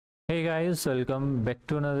Hey guys, welcome back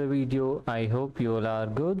to another video. I hope you all are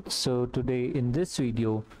good. So today in this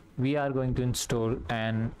video we are going to install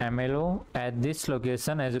an MLO at this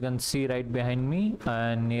location, as you can see right behind me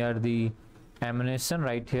and near the ammunition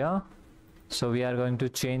right here. So we are going to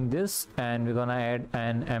change this and we're gonna add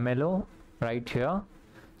an MLO right here.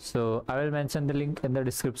 So I will mention the link in the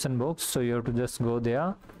description box, so you have to just go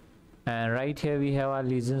there. And right here we have our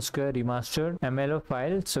Legion Square Remastered Mlo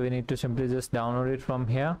file, so we need to simply just download it from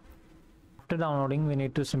here. After downloading, we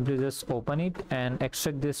need to simply just open it and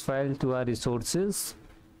extract this file to our resources,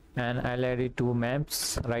 and I'll add it to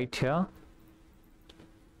maps right here.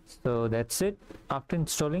 So that's it. After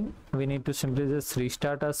installing, we need to simply just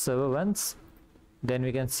restart our server once, then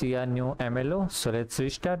we can see our new MLO. So let's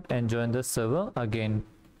restart and join the server again.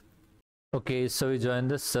 Okay, so we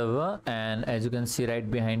joined the server and as you can see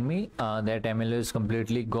right behind me, that MLO is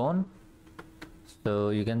completely gone. So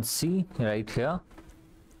you can see right here.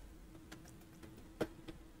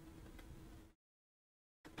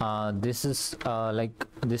 This is like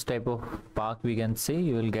this type of park we can say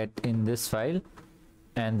you will get in this file,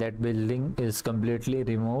 and that building is completely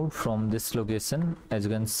removed from this location, as you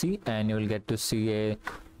can see, and you will get to see a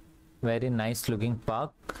very nice looking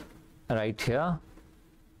park right here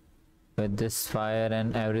with this fire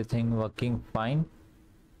and everything working fine.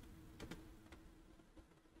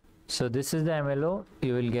 So this is the MLO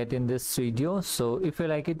you will get in this video. So if you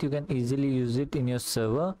like it, you can easily use it in your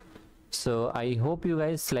server. So I hope you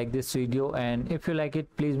guys like this video, and if you like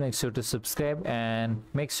it, please make sure to subscribe and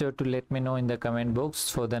make sure to let me know in the comment box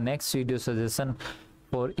for the next video suggestion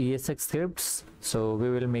for ESX scripts. So we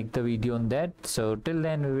will make the video on that. So till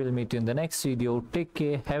then, we will meet you in the next video. Take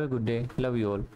care, have a good day, love you all.